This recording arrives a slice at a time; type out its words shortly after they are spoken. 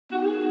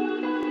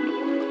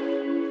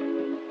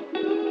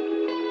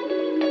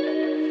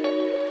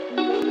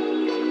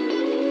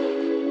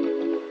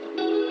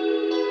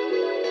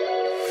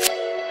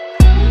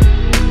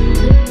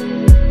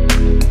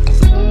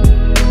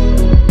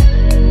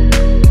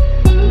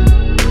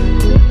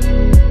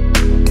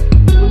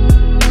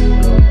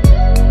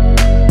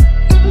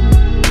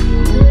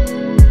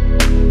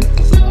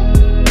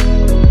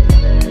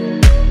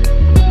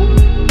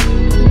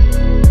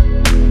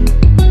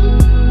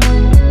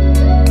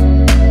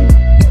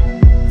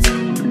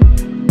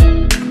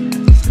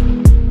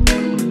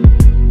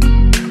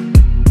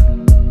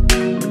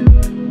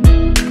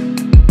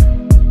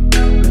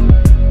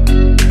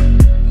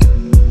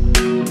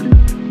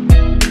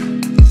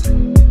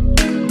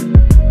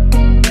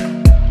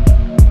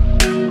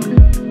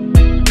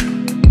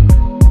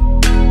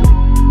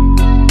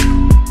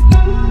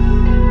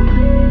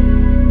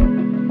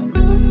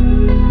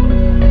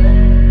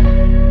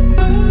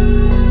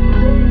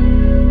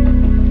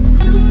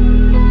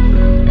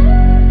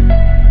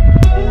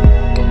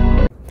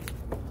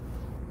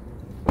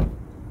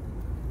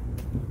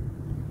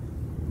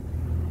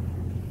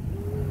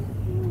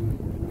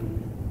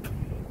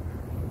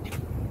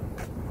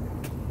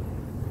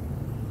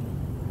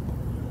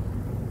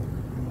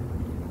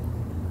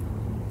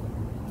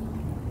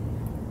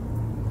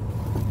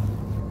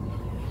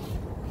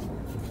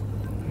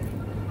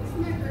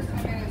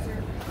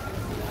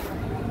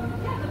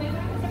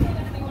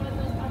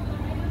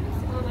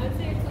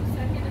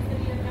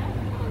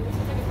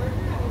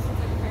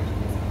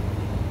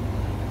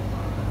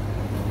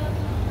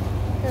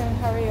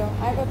how are you?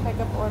 I have a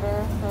pickup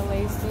order for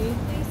Lacey.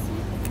 Lacey,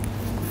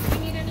 do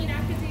you need any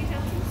napkins or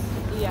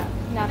utensils? Yeah,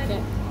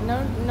 napkin.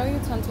 No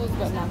utensils,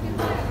 but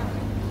napkins.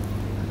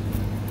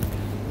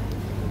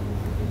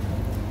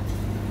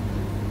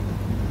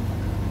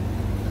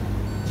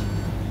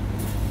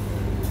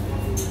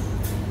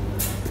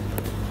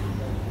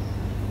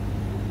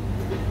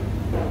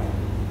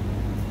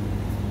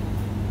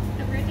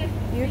 Have a great day.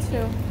 You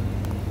too.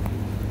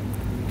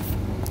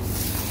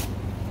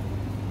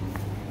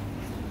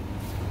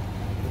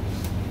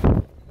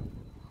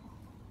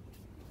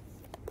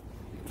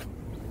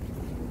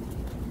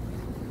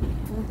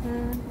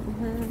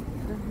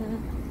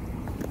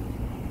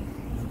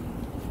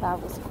 That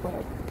was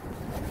quick.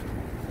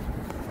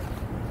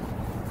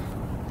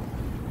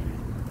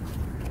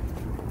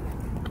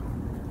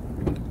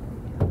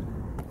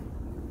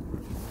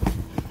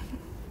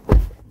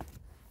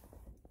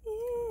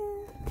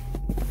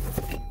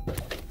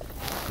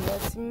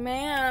 Yes,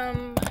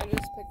 ma'am. I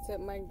just picked up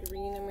my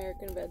green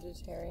American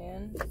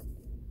vegetarian.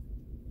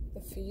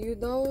 If you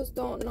those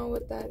don't know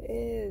what that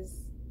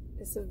is,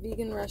 it's a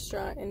vegan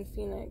restaurant in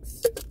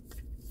Phoenix.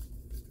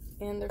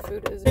 And their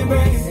food is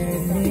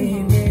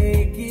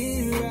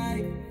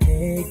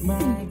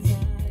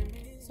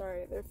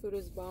sorry, their food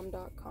is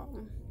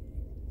bomb.com.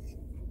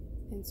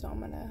 And so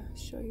I'm gonna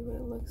show you what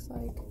it looks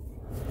like.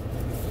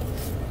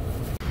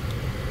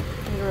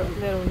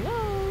 Little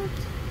note.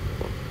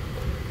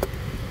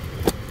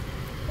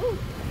 Ooh.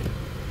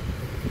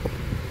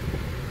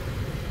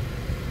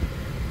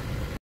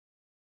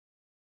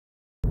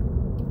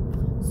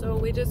 So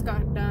we just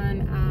got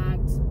done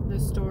at the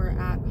store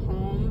at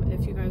home.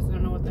 If you guys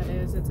don't know what that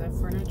is, it's a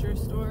furniture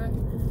store.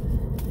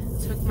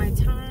 Took my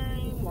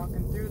time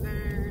walking through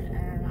there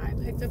and I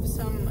picked up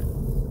some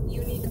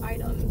unique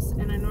items,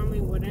 and I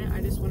normally wouldn't. I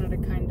just wanted to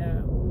kind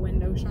of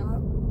window shop,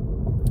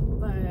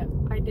 but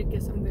I did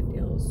get some good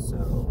deals,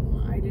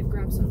 so I did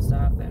grab some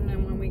stuff, and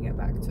then when we get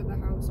back to the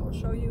house I'll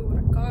show you what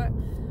I got.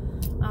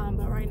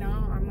 But right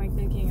now I'm like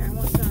thinking I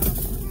want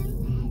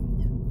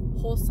some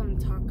wholesome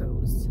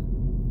tacos.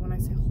 When I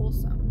say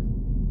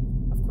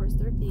wholesome, of course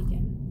they're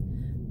vegan,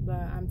 but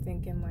I'm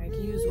thinking like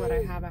use what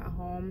I have at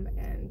home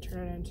and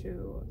turn it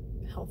into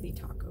healthy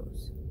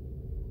tacos.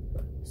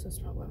 So that's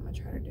probably what I'm gonna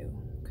try to do,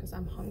 because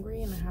I'm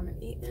hungry and I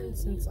haven't eaten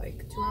since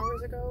like 2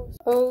 hours ago.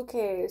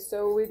 Okay,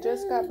 so we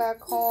just got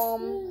back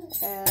home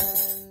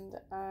and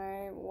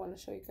I want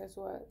to show you guys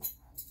what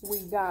we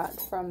got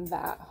from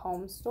that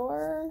home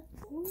store.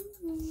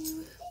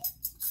 Ooh.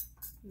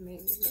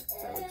 Maybe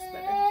that looks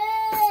better.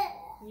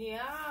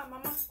 Yeah,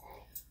 mama.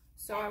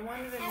 So I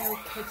wanted a new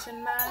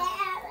kitchen mat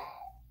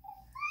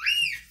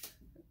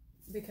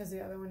because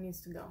the other one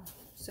needs to go.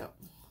 So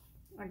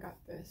I got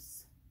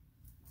this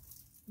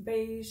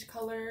beige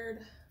colored.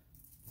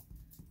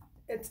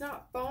 It's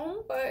not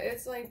foam, but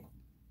it's like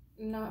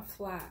not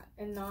flat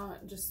and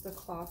not just the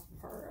cloth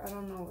part. I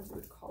don't know what you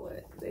would call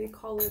it. They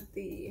call it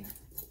the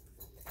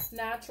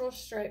natural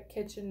stripe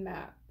kitchen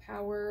mat,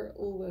 power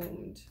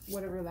loomed,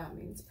 whatever that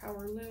means.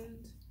 Power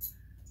loomed.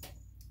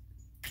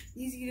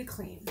 Easy to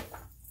clean.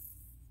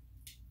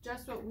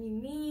 Just what we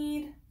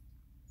need.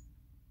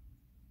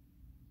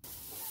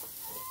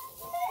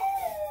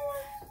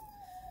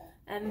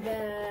 And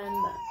then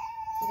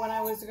when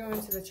I was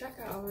going to the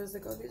checkout, I was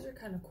like, oh, these are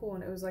kind of cool.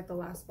 And it was like the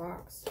last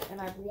box.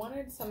 And I've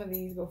wanted some of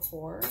these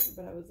before,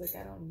 but I was like,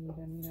 I don't need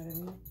them, you know what I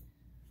mean?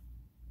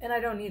 And I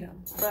don't need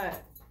them.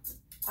 But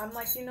I'm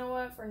like, you know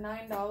what? For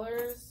 $9,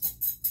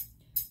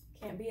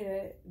 can't beat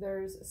it.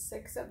 There's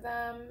 6 of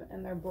them,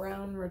 and they're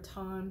brown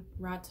rattan.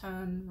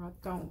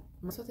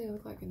 That's what they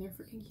look like, and they're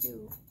freaking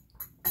cute.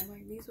 I'm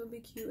like, these would be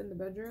cute in the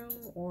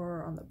bedroom,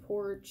 or on the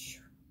porch,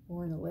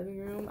 or in the living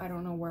room. I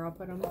don't know where I'll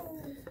put them,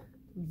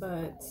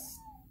 but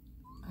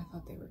I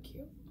thought they were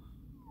cute.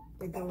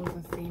 They go with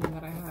the theme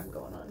that I have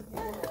going on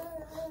here.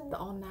 The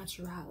all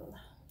natural.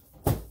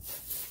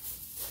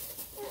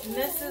 And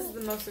this is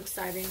the most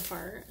exciting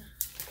part.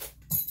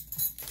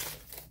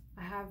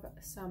 I have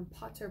some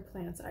potter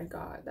plants I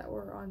got that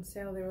were on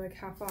sale. They were like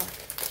half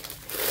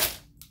off.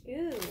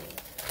 Ew.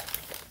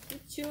 You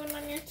chewing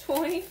on your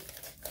toy?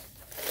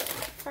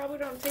 Probably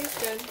don't taste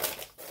good.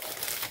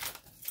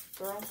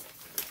 Girl.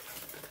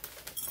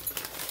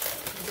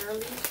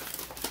 Girly.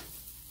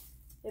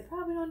 They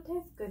probably don't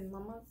taste good,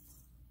 mama.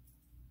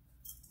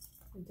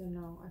 I don't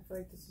know. I feel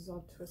like this is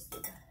all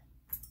twisted.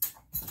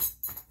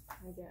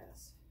 I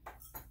guess.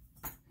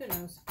 Who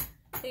knows?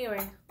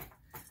 Anyway.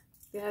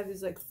 They have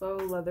these like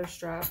faux leather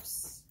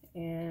straps,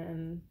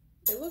 and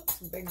it looks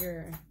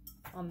bigger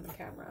on the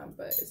camera,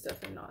 but it's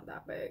definitely not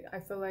that big. I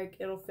feel like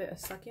it'll fit a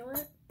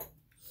succulent,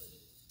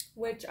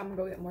 which I'm gonna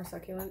go get more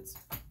succulents,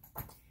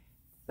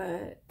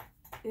 but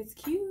it's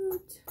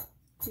cute.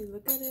 You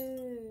look at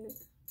it.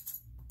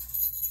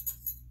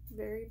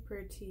 Very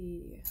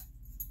pretty.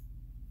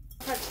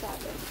 Touch that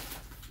thing.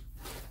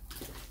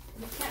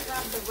 You can't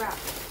grab the wrap.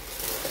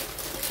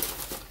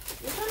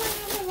 You can't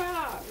grab the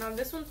wrap. Now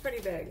this one's pretty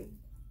big.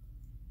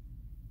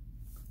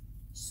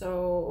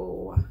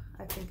 So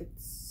I think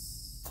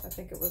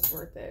it was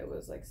worth it. It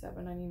was like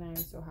 $7.99,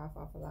 so half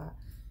off of that.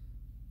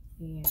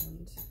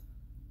 and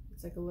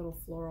it's like a little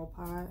floral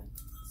pot.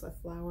 It's a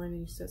flower and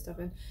you set stuff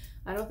in.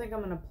 I don't think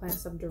I'm gonna plant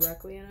stuff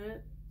directly in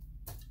it.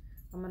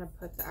 I'm gonna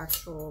put the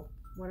actual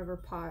whatever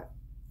pot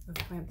of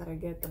plant that I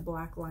get, the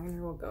black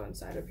liner will go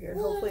inside of here.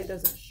 Hopefully it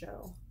doesn't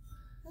show.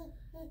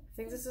 I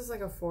think this is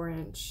like a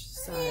 4-inch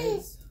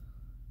size.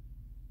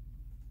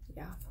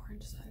 Yeah,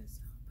 4-inch size.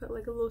 Put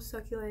like a little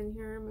succulent in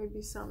here,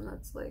 maybe something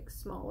that's like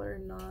smaller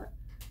and not.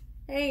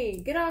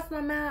 Hey, get off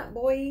my mat,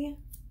 boy.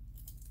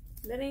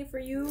 That ain't for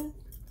you.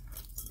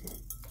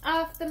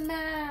 Off the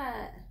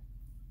mat.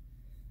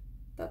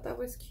 Thought that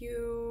was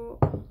cute.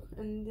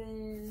 And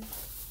then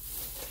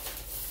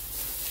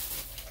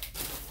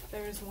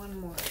there's one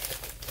more.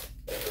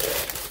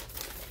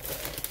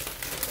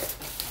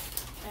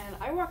 And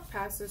I walked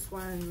past this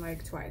one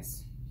like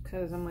twice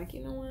because I'm like,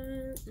 you know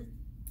what?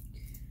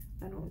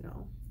 I don't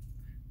know.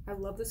 I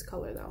love this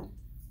color though.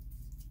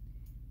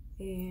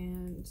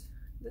 And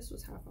this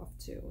was half off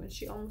too. And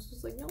she almost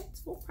was like, no,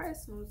 it's full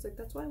price. And I was like,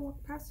 that's why I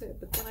walked past it.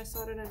 But then I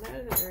saw it in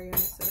another area and it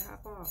said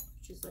half off.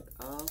 She's like,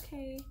 oh,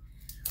 okay.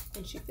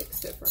 And she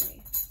fixed it for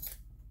me.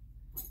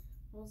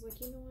 I was like,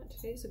 you know what?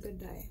 Today's a good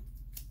day.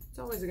 It's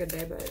always a good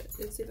day, but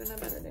it's even a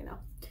better day now.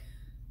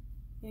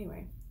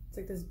 Anyway, it's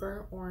like this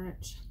burnt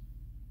orange.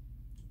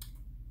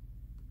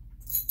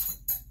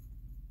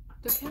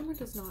 The camera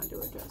does not do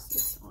it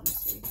justice,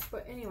 honestly.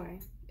 But anyway,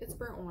 it's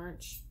burnt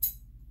orange.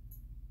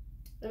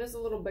 It is a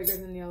little bigger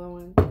than the other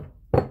one.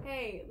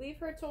 Hey, leave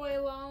her toy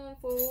alone,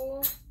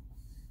 fool.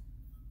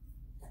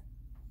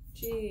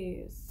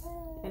 Jeez.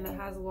 And it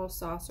has a little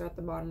saucer at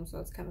the bottom, so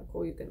that's kind of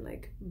cool. You can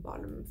like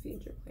bottom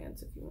feed your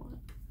plants if you want.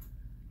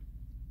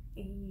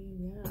 And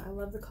yeah, I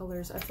love the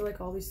colors. I feel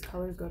like all these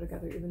colors go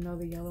together, even though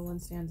the yellow one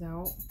stands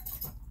out.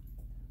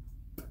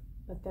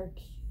 But they're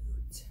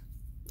cute.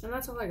 And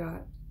that's all I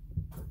got.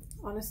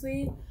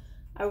 Honestly,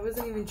 I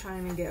wasn't even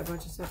trying to get a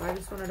bunch of stuff. I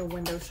just wanted a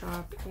window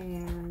shop,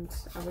 and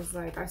I was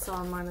like, I saw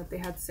online that they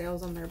had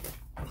sales on their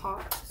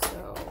pots,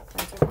 so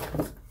planter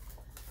pots.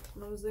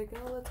 And I was like,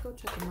 oh, let's go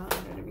check them out.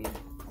 You know what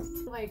I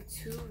mean? Like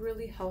 2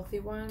 really healthy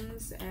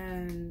ones,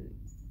 and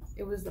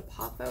it was the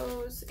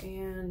pothos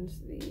and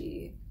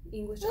the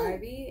English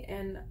ivy.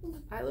 And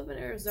I live in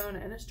Arizona,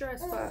 and it's dry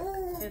as fuck.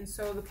 And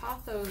so the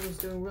pothos was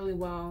doing really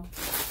well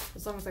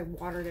as long as I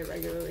watered it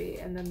regularly,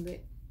 and then the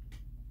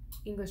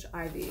English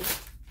ivy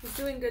was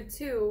doing good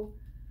too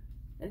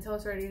until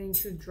it started getting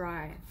too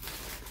dry.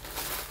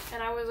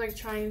 And I was like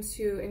trying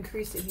to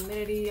increase the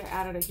humidity. I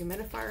added a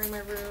humidifier in my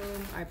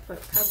room. I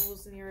put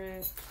pebbles near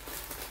it.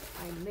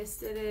 I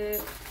misted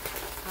it.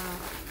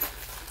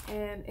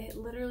 And it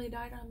literally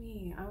died on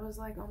me. I was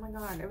like, oh my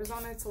god. It was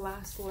on its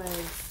last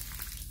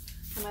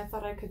legs. And I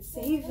thought I could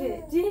save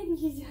it.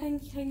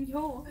 I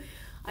know.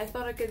 I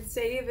thought I could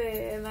save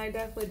it, and I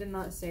definitely did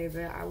not save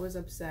it. I was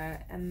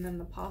upset, and then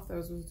the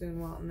pothos was doing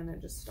well, and then it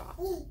just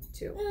stopped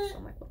too. So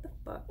I'm like, what the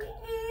fuck?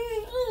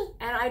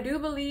 And I do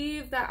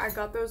believe that I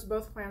got those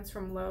both plants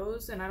from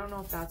Lowe's, and I don't know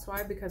if that's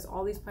why, because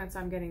all these plants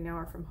I'm getting now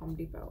are from Home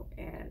Depot,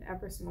 and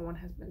every single one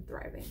has been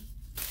thriving.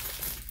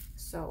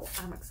 So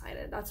I'm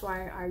excited. That's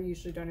why I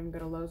usually don't even go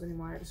to Lowe's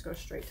anymore. I just go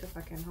straight to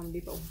fucking Home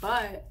Depot.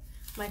 But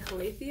my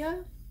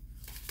calathea,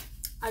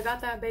 I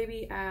got that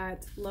baby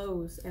at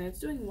Lowe's, and it's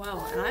doing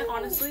well. And I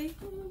honestly...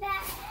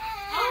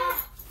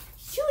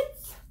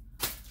 Shoots!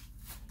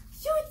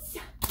 Shoots!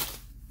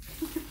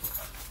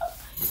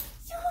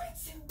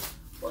 Shoots!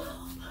 Whoa!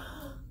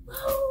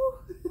 Whoa!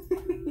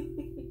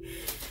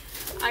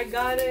 I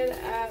got it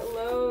at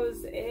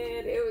Lowe's, and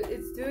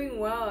it's doing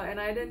well. And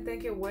I didn't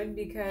think it would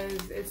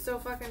because it's so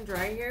fucking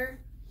dry here.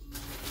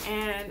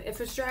 And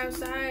if it's dry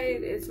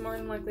outside, it's more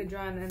than likely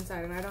dry on the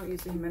inside, and I don't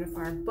use the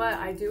humidifier, but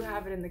I do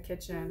have it in the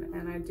kitchen,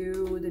 and I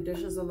do the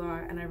dishes a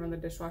lot, and I run the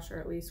dishwasher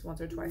at least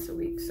once or twice a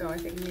week, so I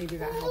think maybe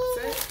that helps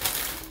it.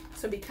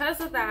 So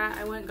because of that,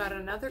 I went and got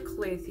another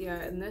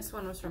calathea, and this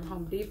one was from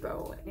Home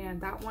Depot,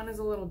 and that one is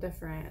a little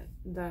different,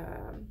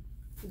 the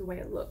way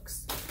it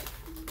looks.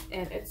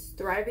 And it's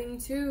thriving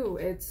too.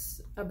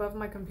 It's above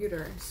my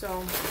computer.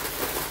 So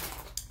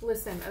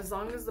listen, as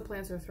long as the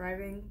plants are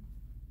thriving,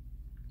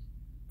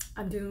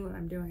 I'm doing what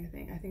I'm doing.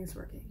 I think it's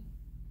working.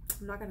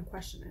 I'm not gonna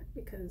question it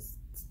because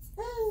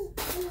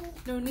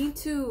no need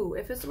to.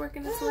 If it's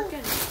working, it's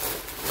working.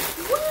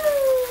 Woo!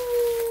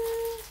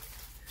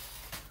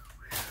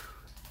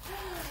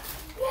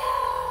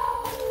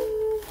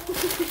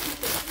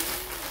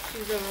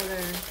 She's over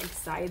there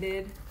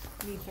excited.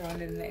 Me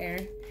throwing it in the air.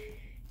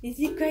 Is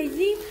he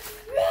crazy?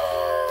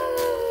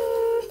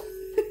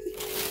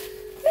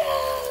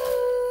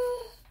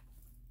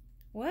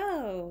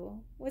 Whoa,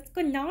 what's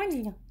going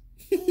on?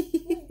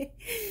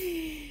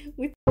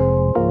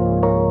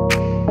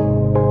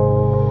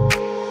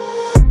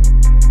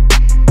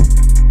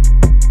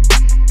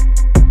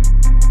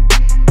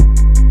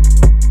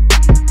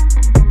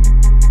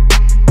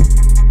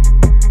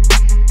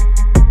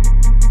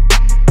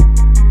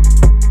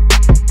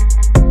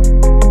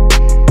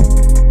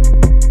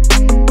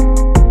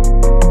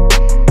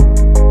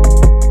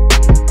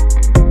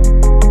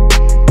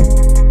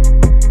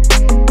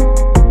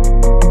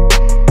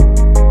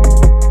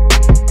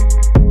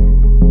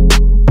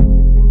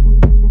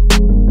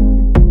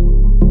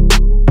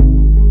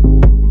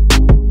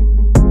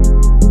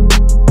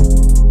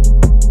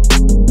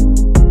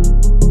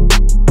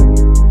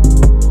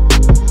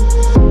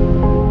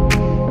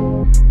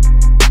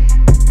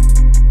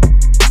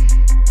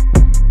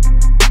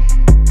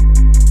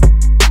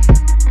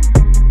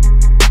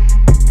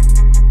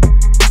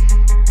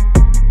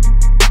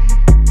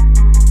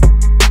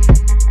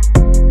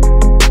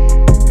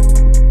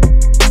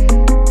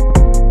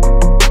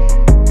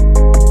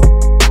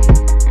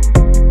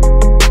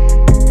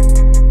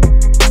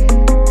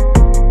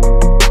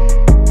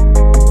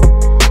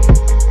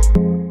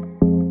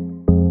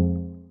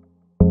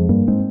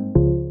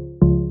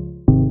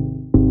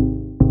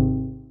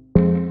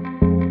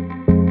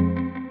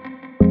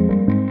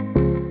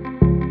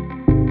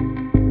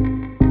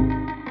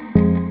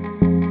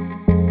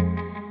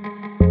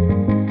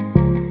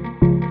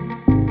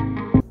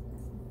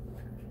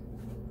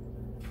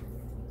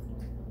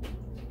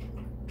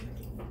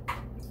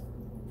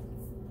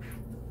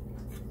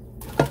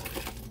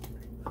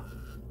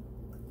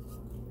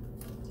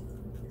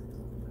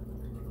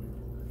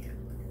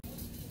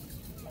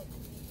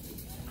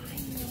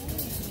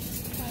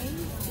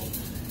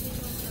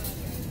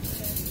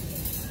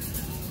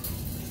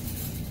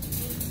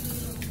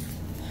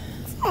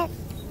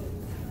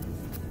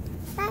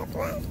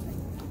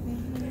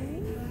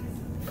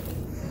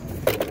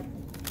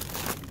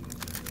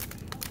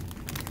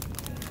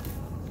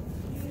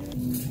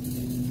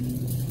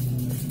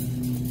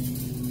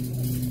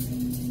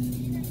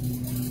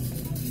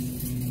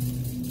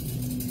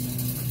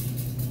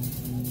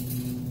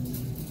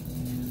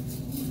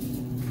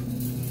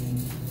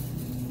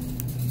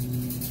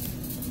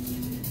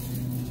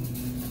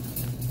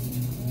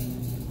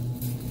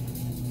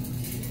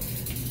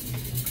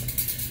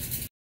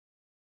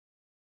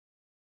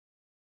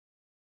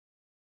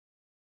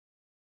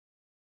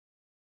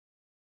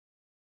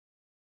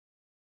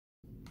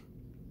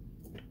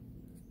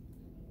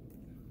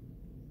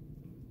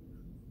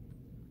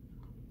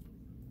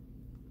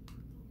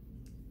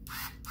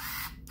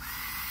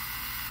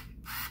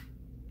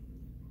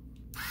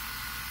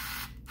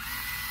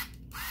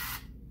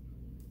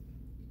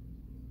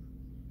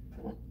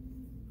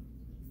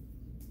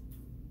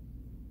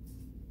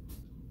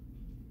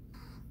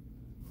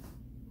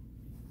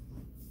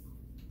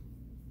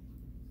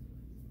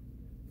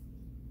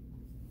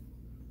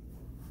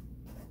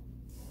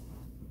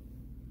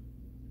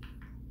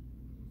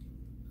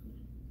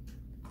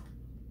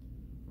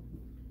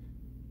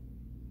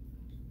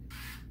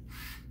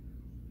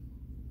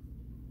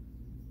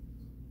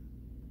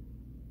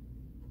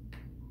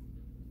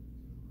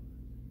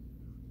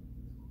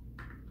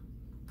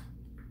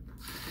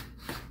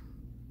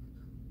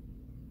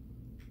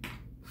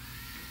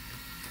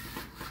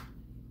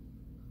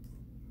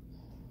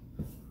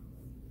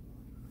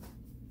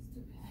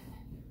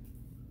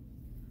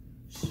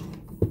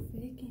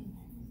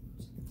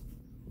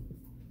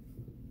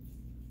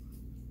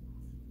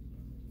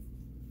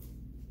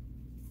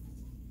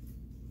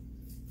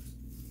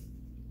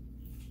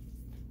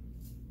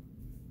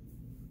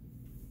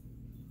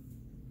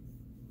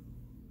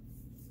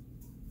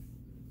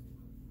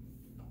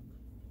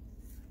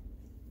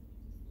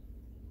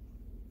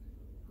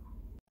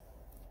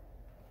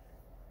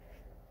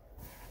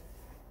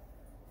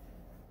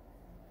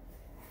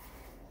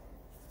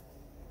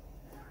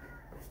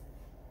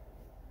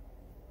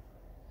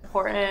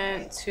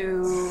 important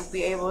to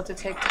be able to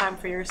take time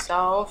for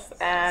yourself,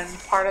 and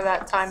part of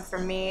that time for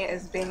me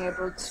is being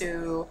able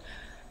to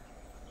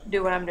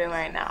do what I'm doing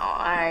right now.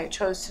 I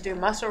chose to do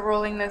muscle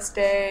rolling this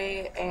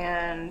day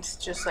and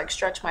just like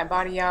stretch my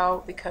body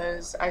out,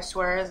 because I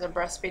swear as a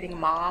breastfeeding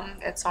mom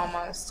it's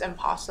almost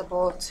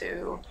impossible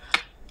to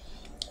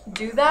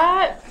do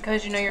that,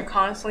 because you know you're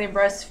constantly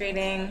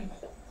breastfeeding,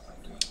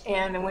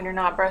 and when you're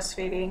not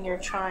breastfeeding you're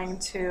trying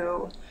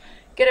to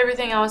get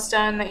everything else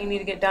done that you need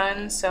to get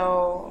done.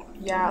 So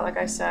yeah, like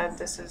I said,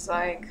 this is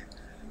like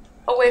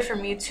a way for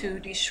me to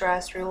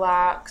de-stress,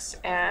 relax,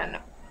 and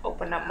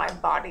open up my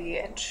body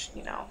and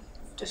you know,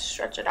 just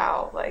stretch it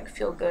out, like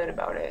feel good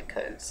about it.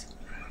 Because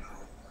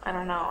I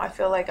don't know, I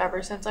feel like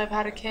ever since I've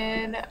had a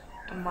kid,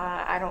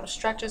 I don't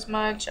stretch as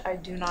much, I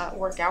do not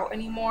work out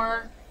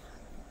anymore.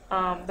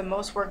 The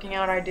most working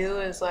out I do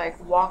is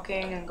like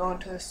walking and going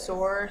to the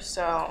store,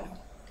 so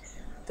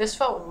this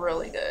felt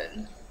really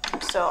good.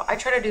 So I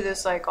try to do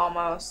this like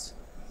almost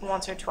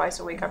once or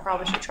twice a week. I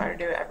probably should try to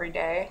do it every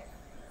day,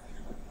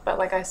 but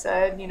like I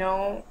said, you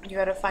know, you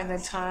gotta find the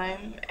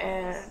time,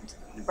 and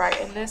right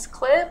in this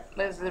clip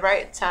is the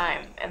right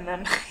time. And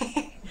then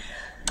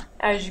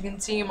as you can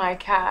see, my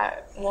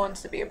cat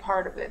wants to be a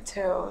part of it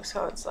too,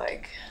 so it's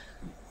like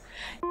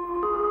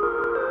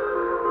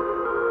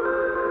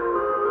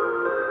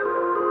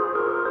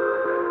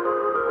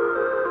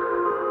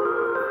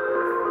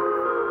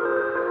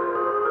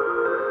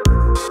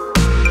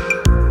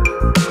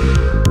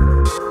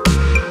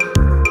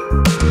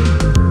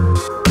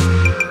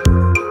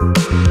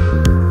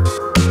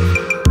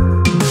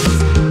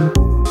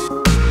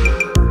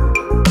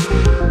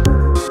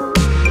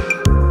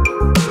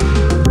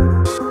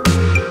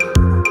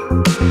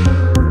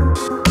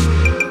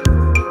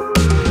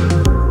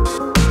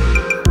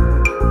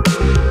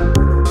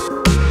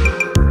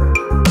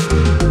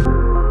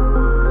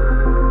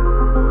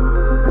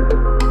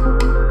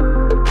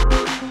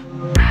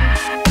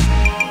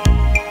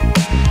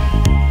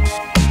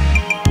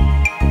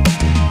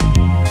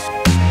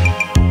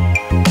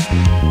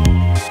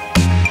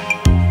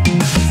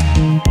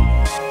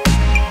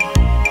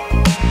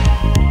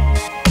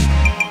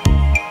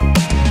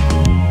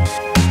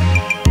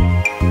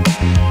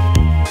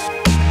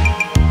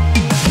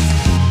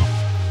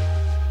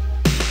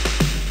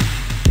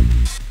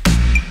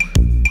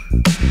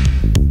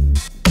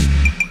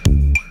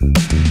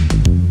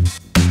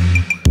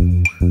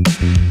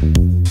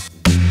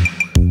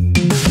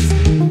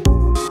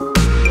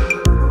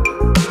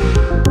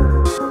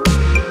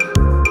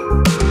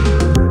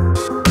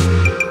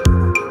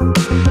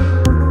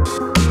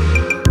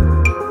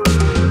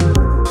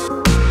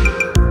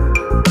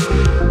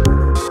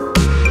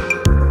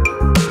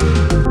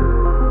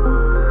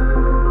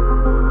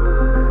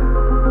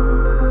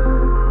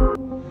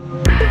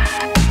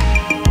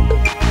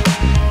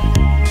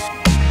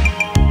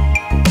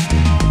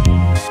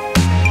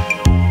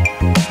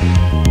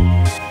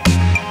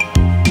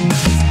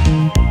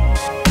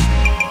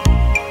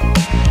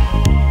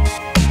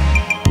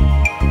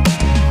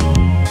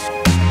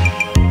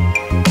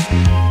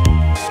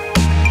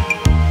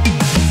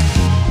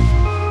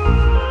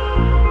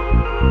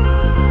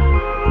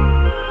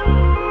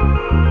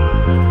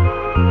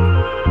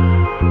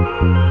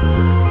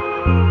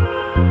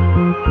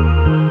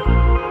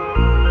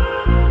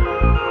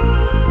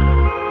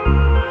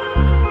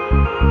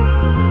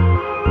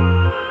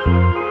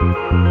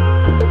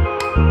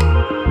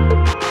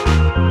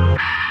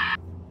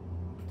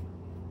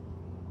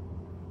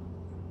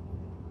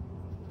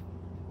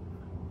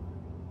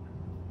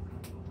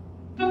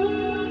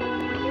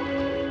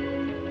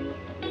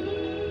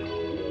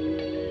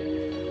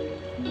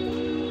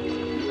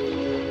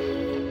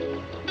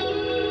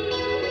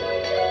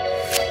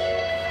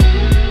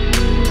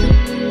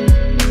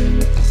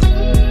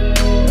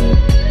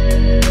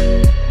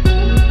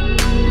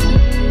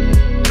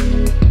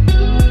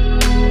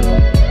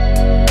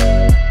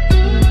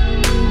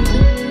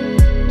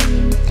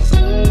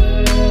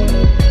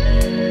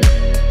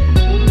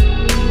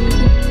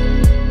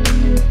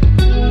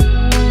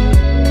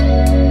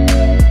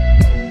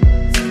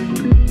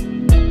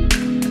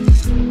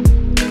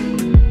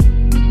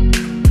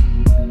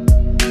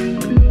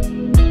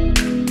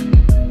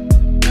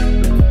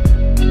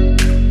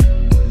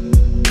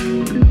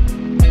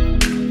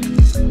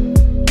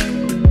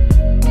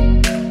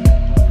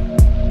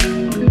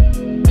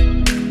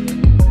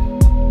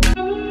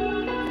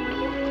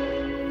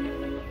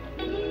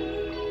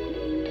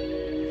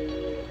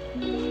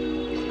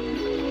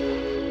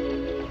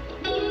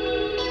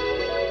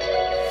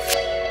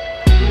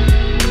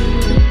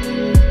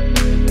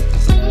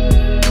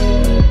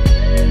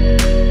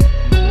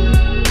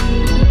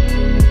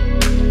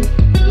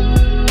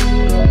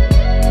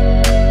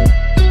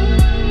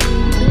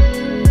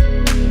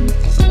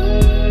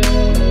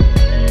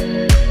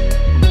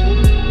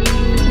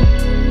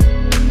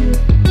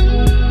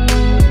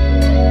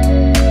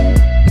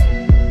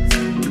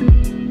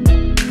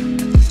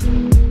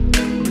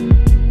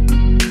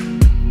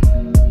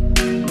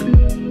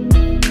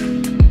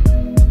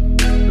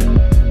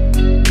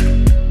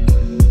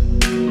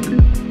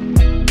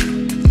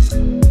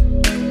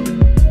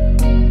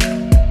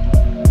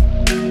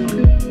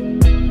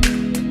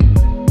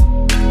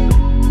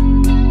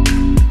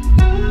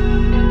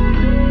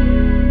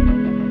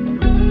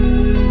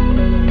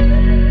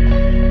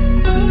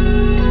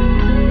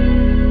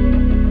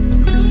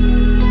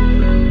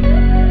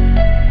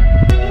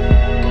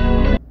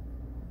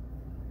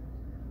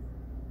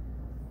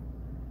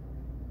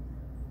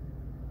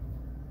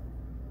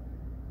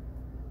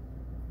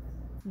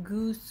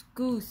Goose,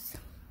 goose.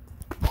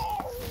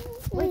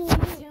 What you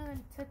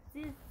doing,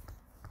 Tootsies?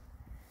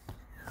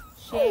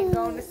 She ain't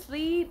going to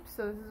sleep,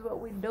 so this is what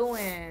we're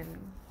doing.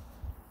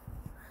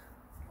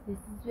 This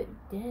is what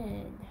we're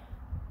doing.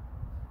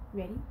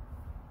 Ready?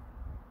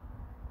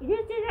 Do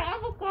you see the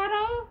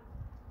avocado?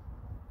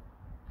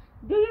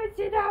 Do you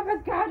see the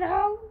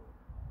avocado?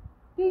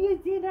 Do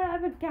you see the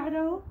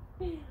avocado?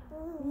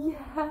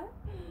 Yeah.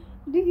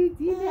 Do you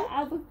see the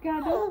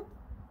avocado?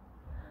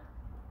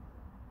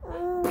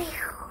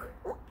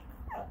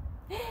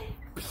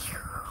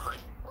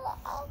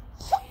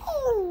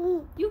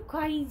 You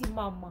crazy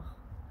mama.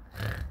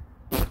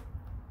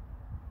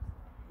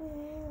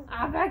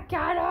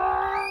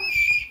 Avocado!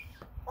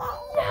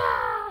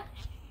 Yeah!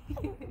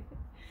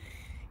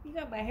 You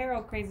got my hair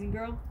all crazy,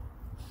 girl.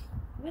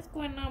 What's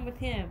going on with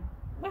him?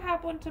 What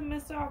happened to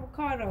Mr.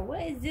 Avocado?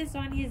 What is this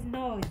on his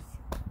nose?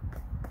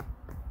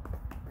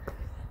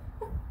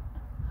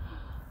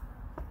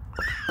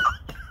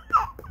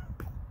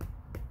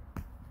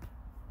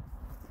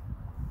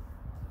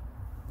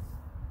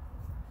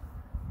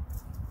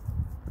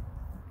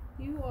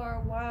 You are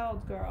a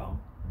wild girl.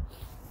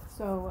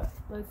 So,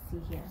 let's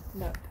see here.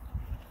 Look.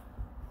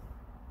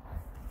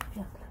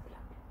 Look.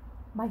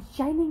 My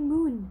shining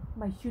moon,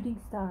 my shooting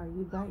star,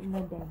 you brighten the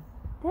day.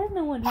 There's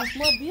no one who's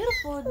more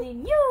beautiful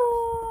than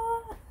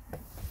you.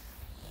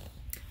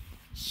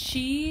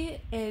 She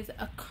is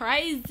a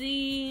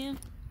crazy.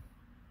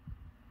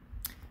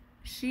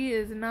 She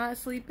is not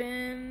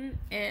sleeping,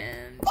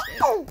 and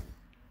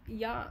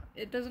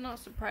it does not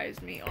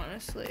surprise me,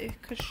 honestly,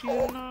 because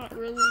she's not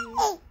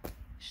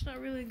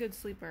really a good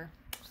sleeper.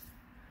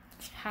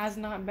 Has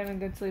not been a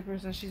good sleeper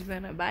since she's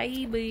been a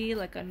baby,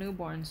 like a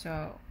newborn.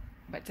 So,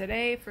 but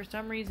today, for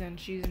some reason,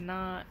 she's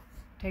not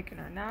taking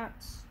her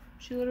naps.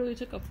 She literally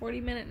took a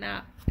 40-minute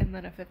nap and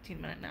then a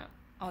 15-minute nap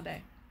all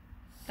day.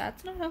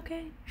 That's not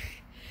okay.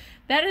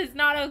 That is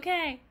not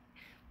okay.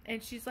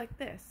 And she's like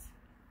this.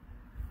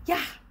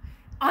 Yeah,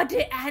 all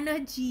the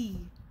energy.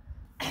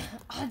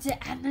 All the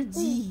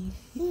energy.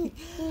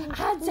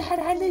 All that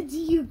energy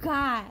you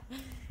got.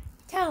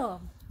 Tell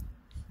him.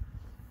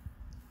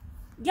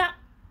 Yeah.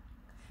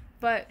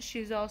 But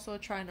she's also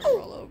trying to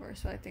roll over,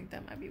 so I think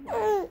that might be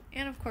why.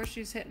 And of course,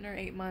 she's hitting her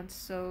 8 months,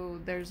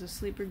 so there's a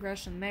sleep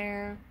regression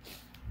there.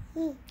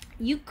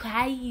 You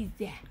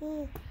crazy.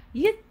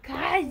 You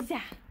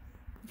crazy.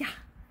 Yeah.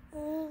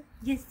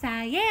 Yes,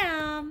 I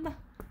am.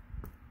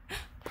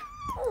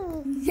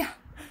 Yeah.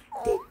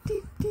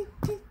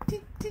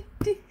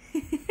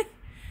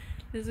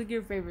 This is like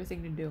your favorite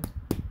thing to do.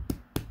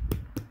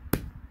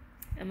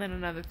 And then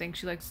another thing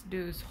she likes to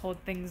do is hold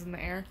things in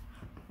the air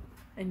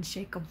and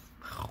shake them.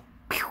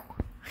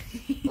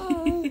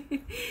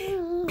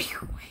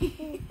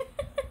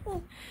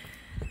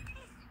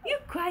 You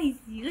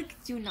crazy. Look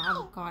at you, an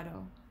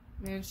avocado.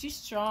 Man, she's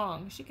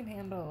strong. She can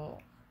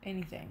handle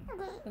anything.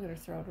 Look at her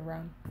throw it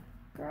around.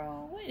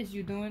 Girl, what is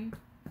you doing?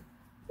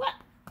 What?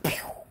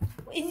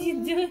 What is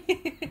you doing?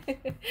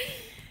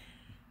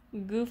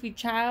 Goofy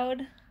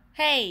child.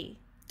 Hey,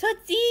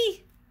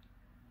 Tootsie!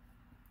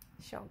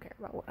 She don't care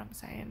about what I'm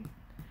saying.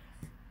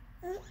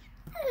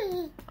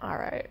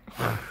 Alright.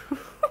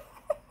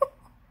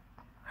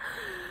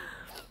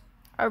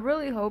 I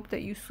really hope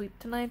that you sleep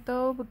tonight,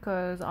 though,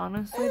 because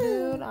honestly,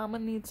 dude, I'm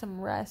gonna need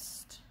some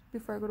rest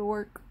before I go to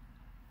work.